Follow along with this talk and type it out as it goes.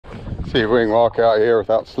See if we can walk out here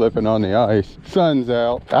without slipping on the ice. Sun's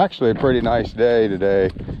out. Actually a pretty nice day today.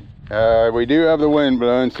 We do have the wind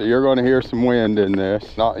blowing, so you're going to hear some wind in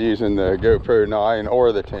this. Not using the GoPro 9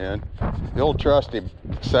 or the 10. The old trusty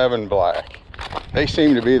 7 Black. They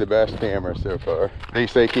seem to be the best camera so far. At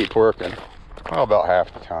least they keep working. Well, about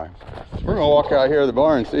half the time. We're gonna walk out here to the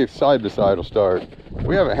barn and see if side-by-side will start.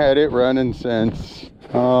 We haven't had it running since,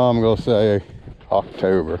 I'm gonna say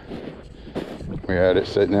October. We had it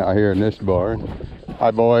sitting out here in this barn.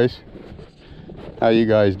 Hi boys, how you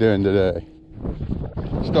guys doing today?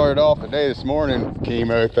 Started off the day this morning,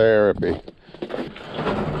 chemotherapy.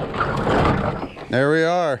 There we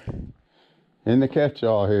are, in the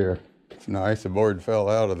catch-all here. It's nice, the board fell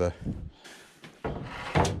out of the...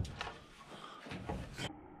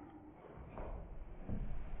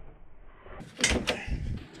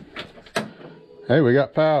 Hey, we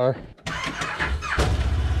got power.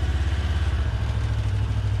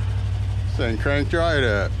 This thing cranked right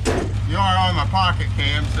up. You are on my pocket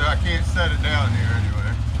cam, so I can't set it down here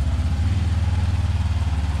anyway.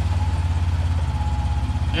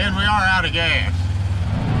 And we are out of gas.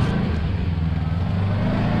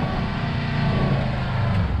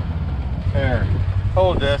 There,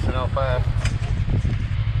 hold this and I'll fast.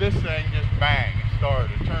 This thing just bang, it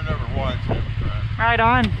started. Turned over once every time. Right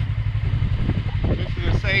on. This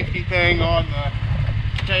is a safety thing on the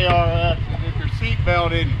KRS. If your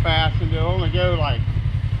seatbelt isn't fastened, it'll only go like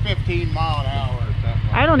 15 mile an hour or something.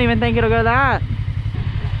 I don't even think it'll go that.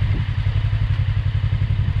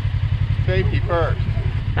 Safety first.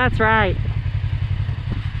 That's right.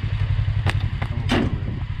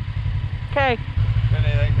 Okay.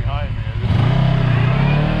 Anything behind me, is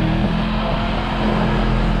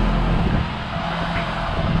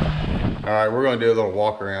it? All right, we're going to do a little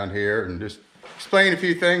walk around here and just explain a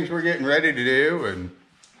few things we're getting ready to do and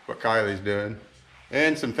what Kylie's doing.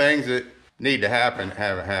 And some things that need to happen that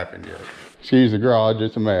haven't happened yet. Excuse the garage,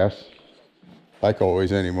 it's a mess. Like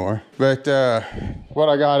always anymore. But what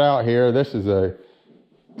I got out here, this is a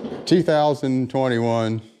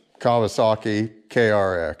 2021 Kawasaki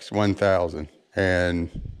KRX 1000. And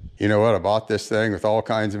you know what, I bought this thing with all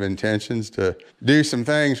kinds of intentions to do some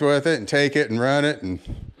things with it and take it and run it, and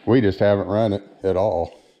we just haven't run it at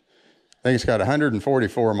all. I think it's got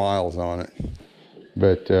 144 miles on it.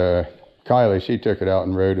 But Kylie, she took it out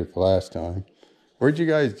and rode it the last time. Where'd you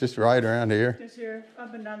guys just ride around here? Just here,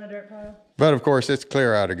 up and down the dirt pile. But of course it's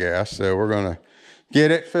clear out of gas, so we're gonna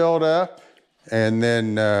get it filled up, and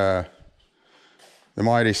then the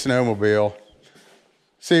mighty snowmobile.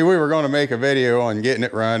 See, we were gonna make a video on getting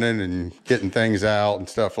it running and getting things out and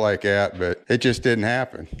stuff like that, but it just didn't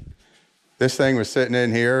happen. This thing was sitting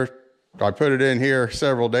in here. I put it in here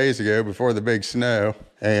several days ago before the big snow,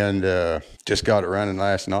 and just got it running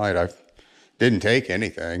last night. I didn't take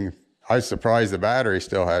anything. I was surprised the battery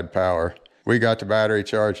still had power. We got the battery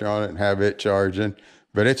charge on it and have it charging,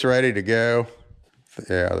 but it's ready to go.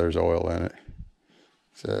 Yeah, there's oil in it.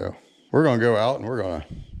 So we're gonna go out and we're gonna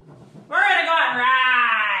go out and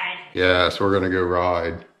ride. Yes, we're gonna go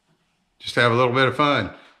ride. Just have a little bit of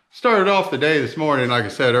fun. Started off the day this morning, like I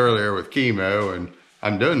said earlier, with chemo, and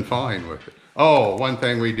I'm doing fine with it. Oh, one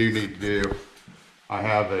thing we do need to do, I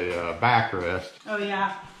have a backrest. Oh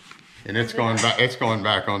yeah. And it's going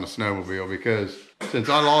back on the snowmobile, because since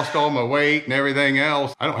I lost all my weight and everything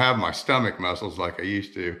else, I don't have my stomach muscles like I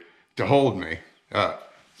used to hold me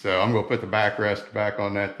up. So I'm gonna put the backrest back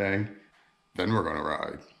on that thing, then we're gonna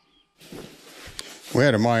ride. We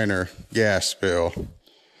had a minor gas spill.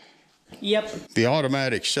 Yep. The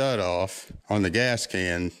automatic shut off on the gas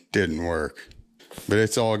can didn't work, but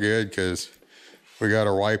it's all good because we got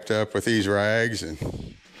her wiped up with these rags and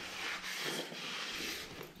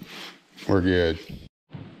we're good.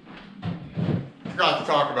 I forgot to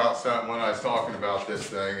talk about something when I was talking about this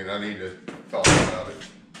thing, and I need to talk about it.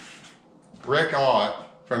 Rick Ott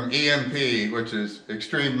from EMP, which is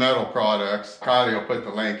Extreme Metal Products. Kylie will put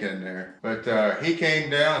the link in there. But he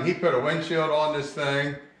came down, he put a windshield on this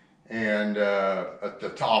thing and at the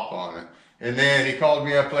top on it. And then he called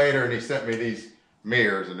me up later and he sent me these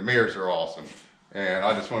mirrors, and the mirrors are awesome. And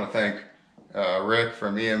I just want to thank Rick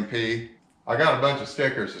from EMP. I got a bunch of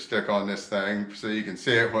stickers to stick on this thing so you can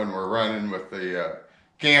see it when we're running with the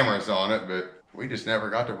cameras on it, but we just never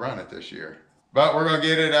got to run it this year. But we're gonna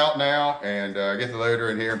get it out now and get the loader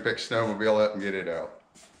in here and pick snowmobile up and get it out.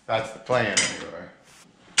 That's the plan anyway.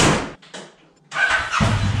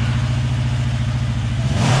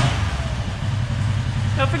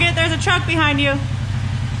 Don't forget there's a truck behind you.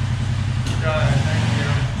 Got it, thank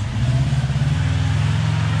you.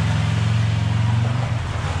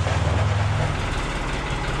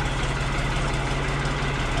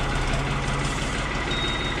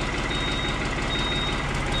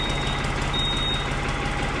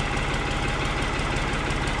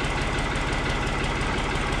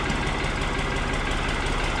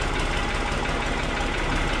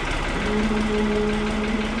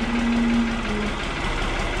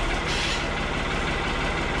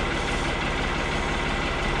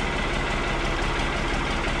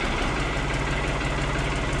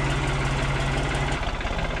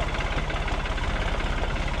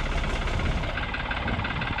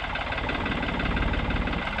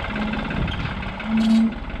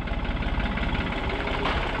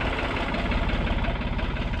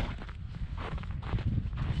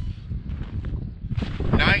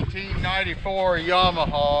 '94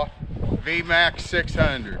 Yamaha VMAX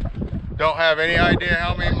 600. Don't have any idea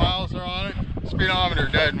how many miles are on it. Speedometer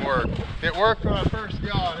doesn't work. It worked when I first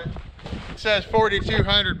got it. It says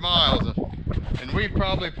 4,200 miles, and we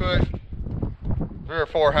probably put 300 or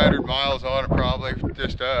 400 miles on it, probably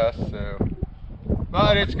just us. So,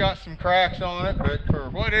 but it's got some cracks on it. But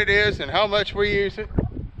for what it is and how much we use it,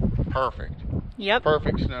 perfect. Yep.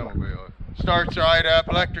 Perfect snowmobile. Starts right up,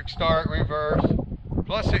 electric start, reverse.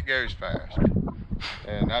 Plus it goes fast,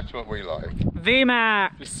 and that's what we like.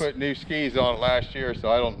 VMAX. Just put new skis on it last year,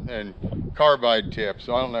 so I don't, and carbide tips,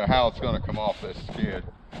 so I don't know how it's going to come off this skid.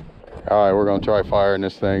 All right, we're going to try firing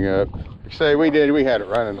this thing up. Like I say, we had it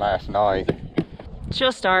running last night.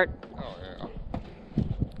 She'll start. Oh yeah.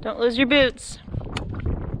 Don't lose your boots.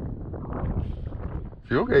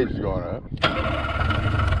 Fuel gauge is going up.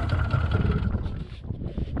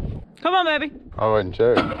 Come on, baby. I wasn't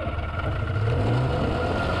checking.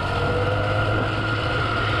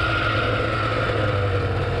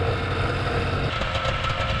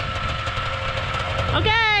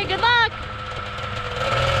 Okay, good luck.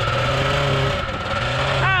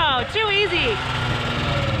 Oh, too easy.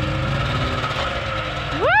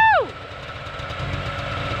 Woo!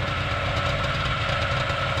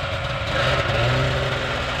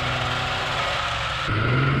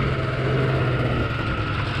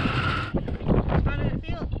 How did it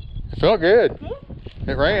feel? It felt good.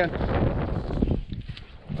 It ran.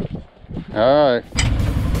 All right.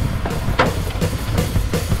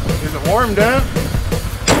 Is it warmed up?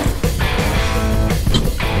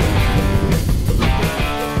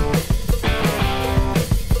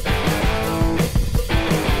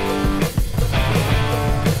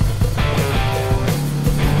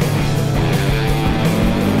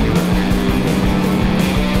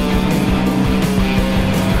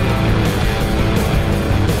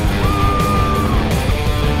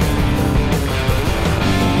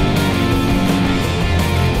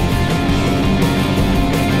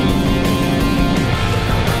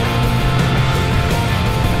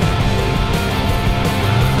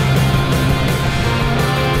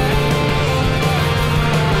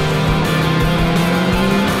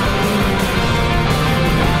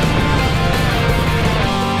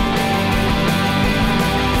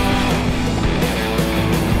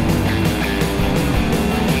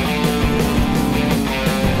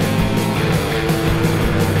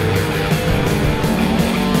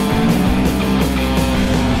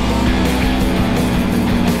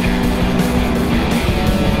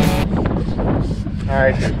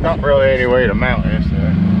 Alright, there's not really any way to mount this, so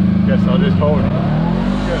I guess I'll just hold it.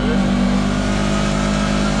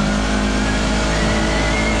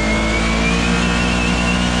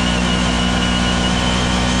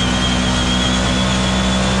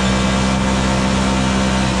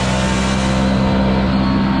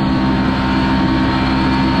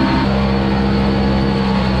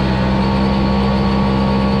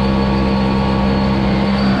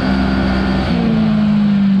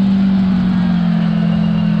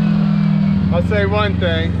 I'll say one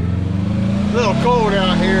thing, a little cold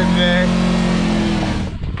out here today.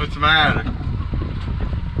 What's the matter?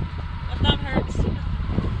 My thumb hurts.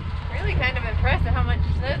 Really kind of impressed at how much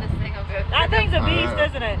snow this thing will go through. That thing's a beast,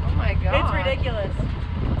 isn't it? Oh my god. It's ridiculous.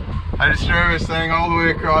 I just drove this thing all the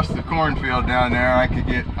way across the cornfield down there. I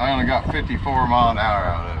only got 54 mile an hour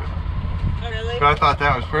out of it. Oh, really? But I thought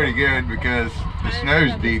that was pretty good because the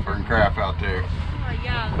snow's deeper and crap out there. Oh,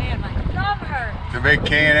 yeah, man, my thumb hurts. It's a big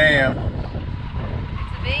Can-Am.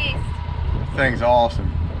 It's a beast. This thing's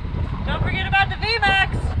awesome. Don't forget about the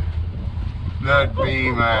VMAX. The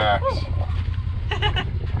VMAX.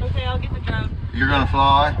 Okay, I'll get the drone. You're gonna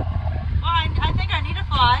fly? Well, I think I need to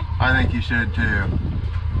fly. I think you should too.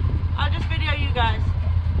 I'll just video you guys.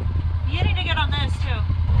 You need to get on this too.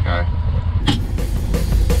 Okay.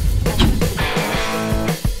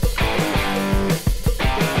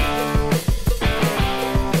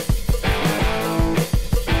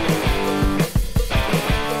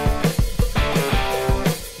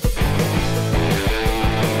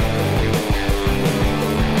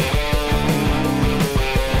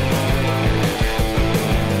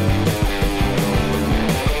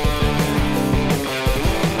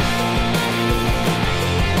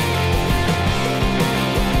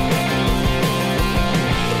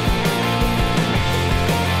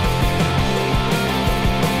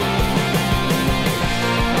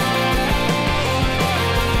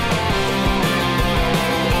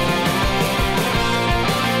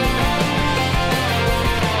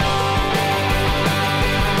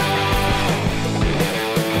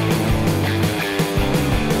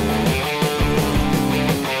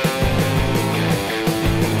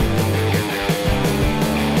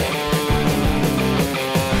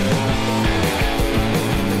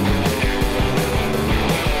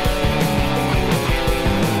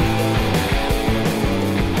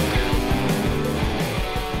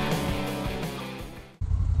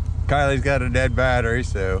 he's got a dead battery,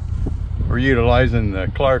 so we're utilizing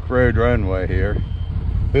the Clark Road runway here.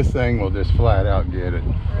 This thing will just flat out get it.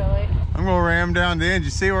 Really? I'm gonna ram down the end. You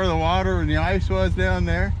see where the water and the ice was down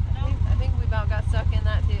there? I think we about got stuck in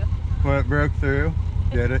that too. Well, it broke through.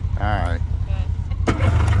 Did it? All right. Okay.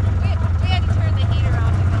 We had to turn the heater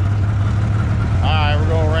off. All right, we're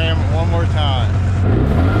gonna ram it one more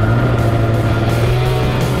time.